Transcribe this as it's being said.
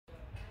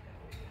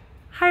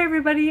Hi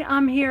everybody,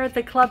 I'm here at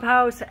the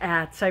clubhouse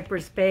at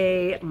Cypress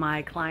Bay.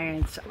 My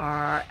clients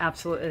are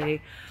absolutely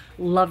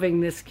loving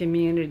this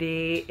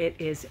community. It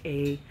is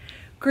a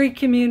great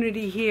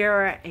community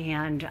here,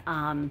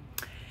 and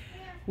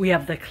we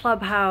have the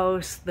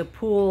clubhouse, the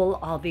pool,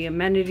 all the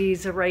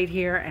amenities are right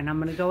here, and I'm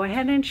gonna go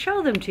ahead and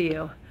show them to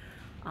you.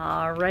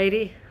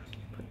 Alrighty,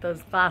 put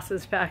those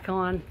glasses back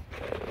on,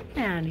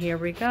 and here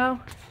we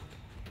go.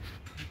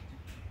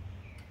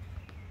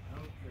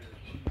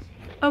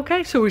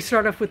 Okay, so we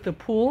start off with the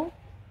pool.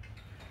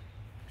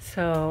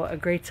 So a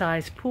great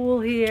sized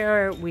pool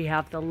here. We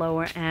have the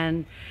lower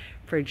end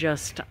for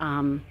just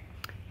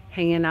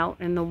hanging out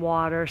in the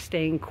water,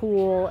 staying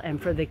cool, and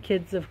for the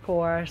kids, of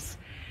course.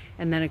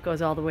 And then it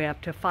goes all the way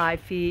up to 5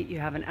 feet. You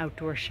have an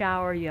outdoor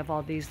shower. You have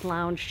all these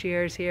lounge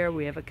chairs here.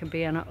 We have a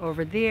cabana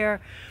over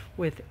there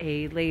with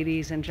a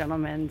ladies and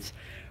gentlemen's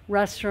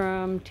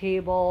restroom,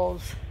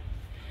 tables.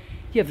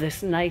 You have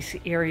this nice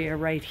area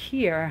right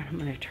here. I'm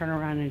going to turn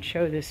around and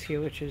show this to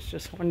you, which is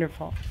just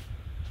wonderful.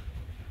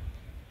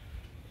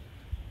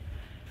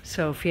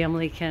 So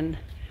family,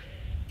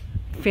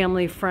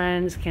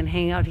 friends can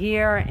hang out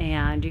here,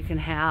 and you can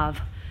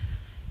have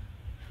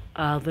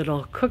a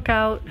little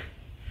cookout.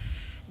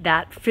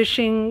 That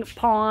fishing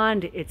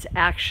pond, it's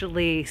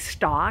actually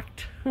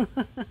stocked.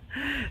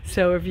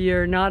 So if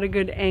you're not a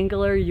good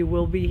angler, you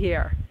will be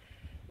here.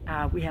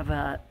 We have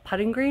a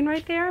putting green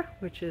right there,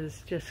 which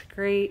is just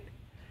great.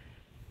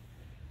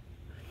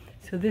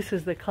 So this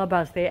is the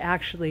clubhouse. They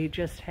actually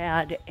just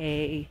had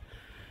a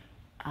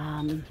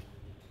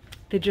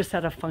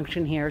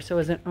function here. So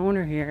as an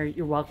owner here,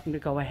 you're welcome to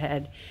go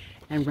ahead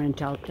and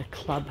rent out the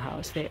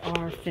clubhouse. They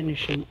are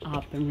finishing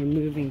up and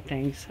removing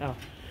things. So I'm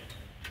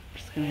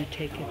just gonna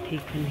take a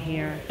peek in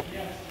here.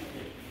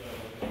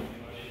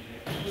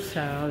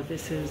 So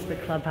this is the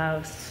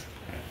clubhouse.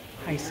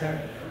 Hi,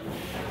 sir.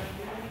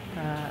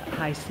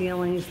 High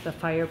ceilings, the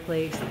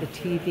fireplace, the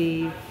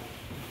TV.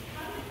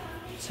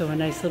 So a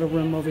nice little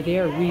room over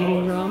there, a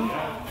reading room.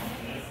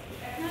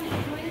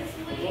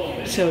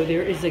 So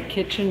there is a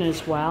kitchen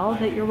as well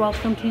that you're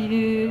welcome to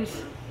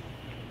use.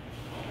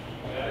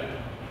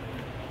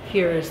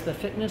 Here is the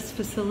fitness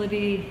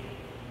facility.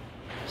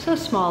 So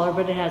smaller,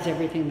 but it has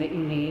everything that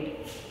you need.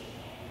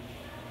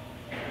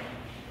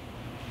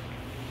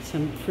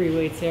 Some free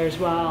weights there as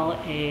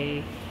well,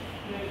 a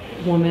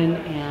woman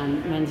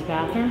and men's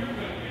bathroom.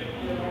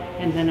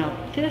 And then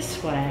out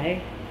this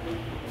way,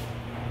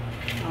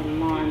 the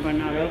alarm will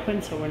not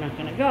open, so we're not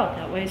going to go out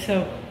that way.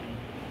 So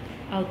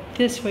out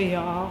this way,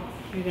 y'all,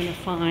 you're going to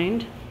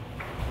find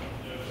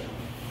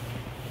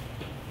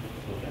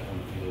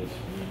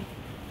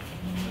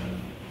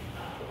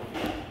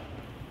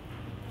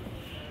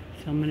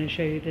so I'm going to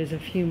show you, there's a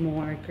few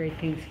more great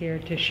things here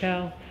to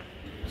show.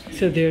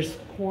 So there's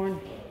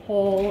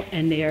cornhole,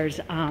 and there's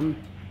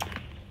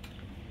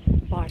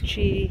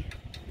bocce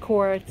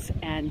courts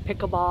and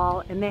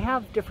pickleball, and they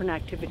have different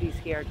activities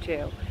here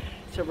too.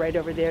 So right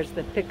over there's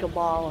the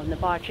pickleball and the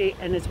bocce,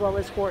 and as well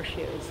as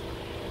horseshoes.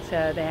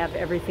 So they have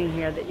everything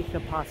here that you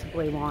could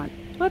possibly want.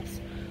 Whoops.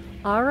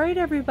 All right,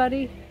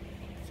 everybody.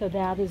 So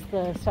that is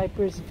the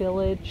Cypress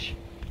Village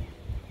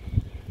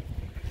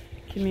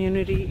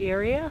community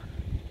area.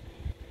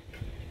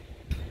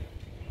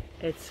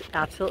 It's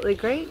absolutely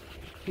great.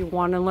 If you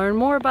want to learn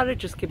more about it,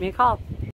 just give me a call.